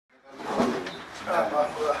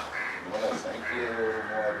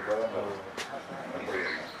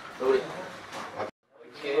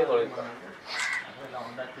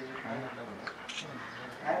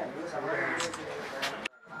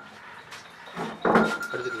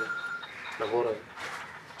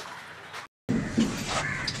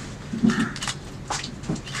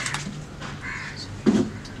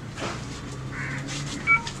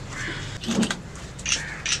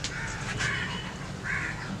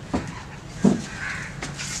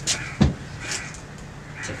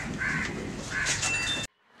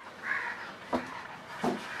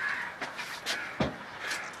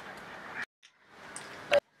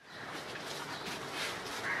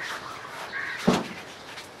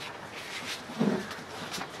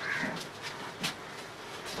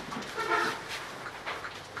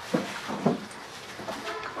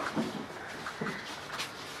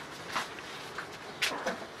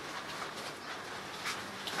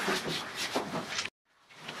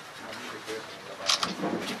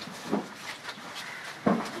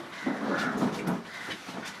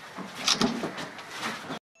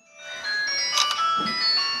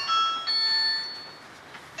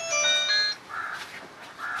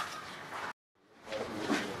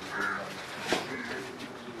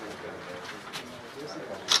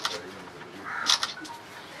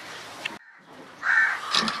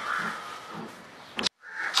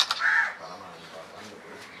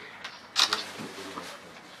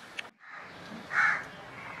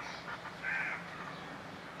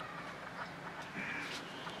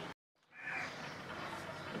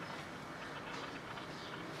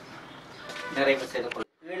நிறைவு செய்து கொள்ளும்.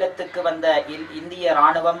 ஈழத்துக்கு வந்த இந்திய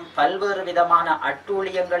இராணுவம் பல்வேறு விதமான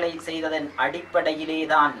அட்டூழியங்களை செய்ததன்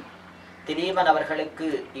அடிப்படையிலேதான் திலீபன் அவர்களுக்கு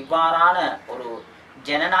இவ்வாறான ஒரு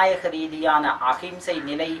ஜனநாயக ரீதியான அகிம்சை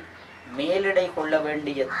நிலை மேலிடை கொள்ள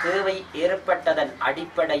வேண்டிய தேவை ஏற்பட்டதன்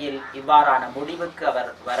அடிப்படையில் இவ்வாறான முடிவுக்கு அவர்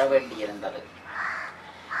வர வேண்டியிருந்தது.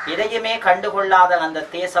 இதையுமே கண்டுகொள்ளாத அந்த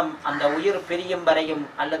தேசம் அந்த உயிர் பிரியும் வரையும்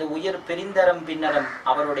அல்லது உயிர் பிரிந்தரும் பின்னரும்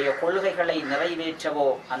அவருடைய கொள்கைகளை நிறைவேற்றவோ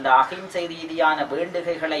அந்த அகிம்சை ரீதியான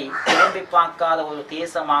வேண்டுகைகளை திரும்பி பார்க்காத ஒரு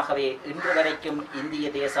தேசமாகவே இன்று வரைக்கும் இந்திய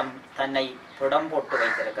தேசம் தன்னை புடம் போட்டு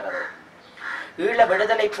வைத்திருக்கிறது. ஈழ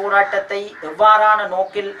விடுதலை போராட்டத்தை எவ்வாறான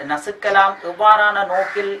நோக்கில் நசுக்கலாம், எவ்வாறான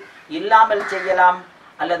நோக்கில் இல்லாமல் செய்யலாம்,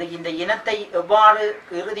 அல்லது இந்த இனத்தை எவ்வாறு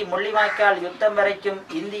இறுதி முள்ளிவாய்க்கால் யுத்தம் வரைக்கும்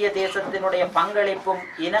இந்திய தேசத்தினுடைய பங்களிப்பும்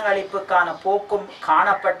இன அழிப்புக்கான போக்கும்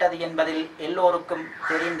காணப்பட்டது என்பதில் எல்லோருக்கும்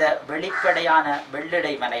தெரிந்த வெளிப்படையான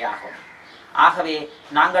வெள்ளிடை மலையாகும். ஆகவே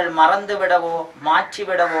நாங்கள் மறந்து விடவோ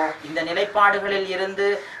மாற்றிவிடவோ இந்த நிலைப்பாடுகளில் இருந்து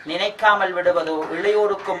நினைக்காமல் விடுவதோ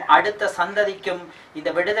இளையோருக்கும் அடுத்த சந்ததிக்கும்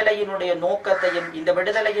இந்த விடுதலையினுடைய நோக்கத்தையும் இந்த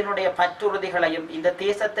விடுதலையினுடைய பற்றுறுதிகளையும் இந்த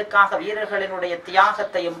தேசத்துக்காக வீரர்களினுடைய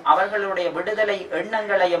தியாகத்தையும் அவர்களுடைய விடுதலை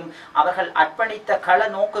எண்ணங்களையும் அவர்கள் அர்ப்பணித்த கள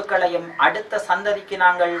நோக்குகளையும் அடுத்த சந்ததிக்கு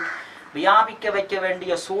நாங்கள் வியாபிக்க வைக்க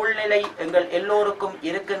வேண்டிய சூழ்நிலை எங்கள் எல்லோருக்கும்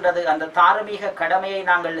இருக்கின்றது. அந்த தார்மீக கடமையை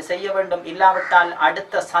நாங்கள் செய்ய வேண்டும். இல்லாவிட்டால்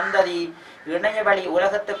அடுத்த சந்ததி இணையவழி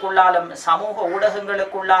உலகத்துக்குள்ளாலும் சமூக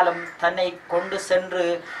ஊடகங்களுக்குள்ளாலும் தன்னை கொண்டு சென்று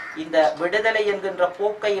இந்த விடுதலை என்கின்ற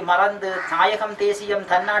போக்கை மறந்து தாயகம் தேசியம்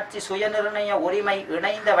தன்னாட்சி சுயநிர்ணய உரிமை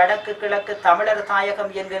இணைந்த வடக்கு கிழக்கு தமிழர்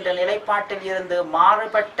தாயகம் என்கின்ற நிலைப்பாட்டில் இருந்து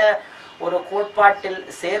மாறுபட்ட ஒரு கோட்பாட்டில்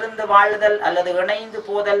சேர்ந்து வாழ்தல் அல்லது இணைந்து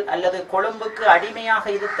போதல் அல்லது கொழும்புக்கு அடிமையாக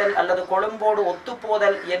இருத்தல் அல்லது கொழும்போடு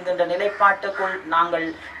ஒத்துப்போதல் என்கின்ற நிலைப்பாட்டுக்குள் நாங்கள்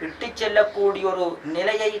இட்டு செல்லக்கூடிய ஒரு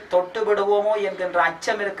நிலையை தொட்டு விடுவோமோ என்கின்ற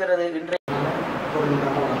அச்சம் இருக்கிறது. இன்றைய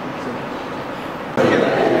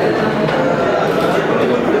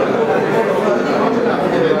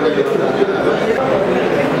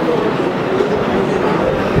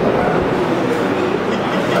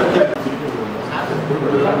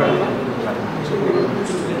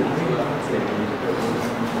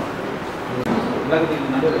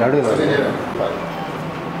நடுவில்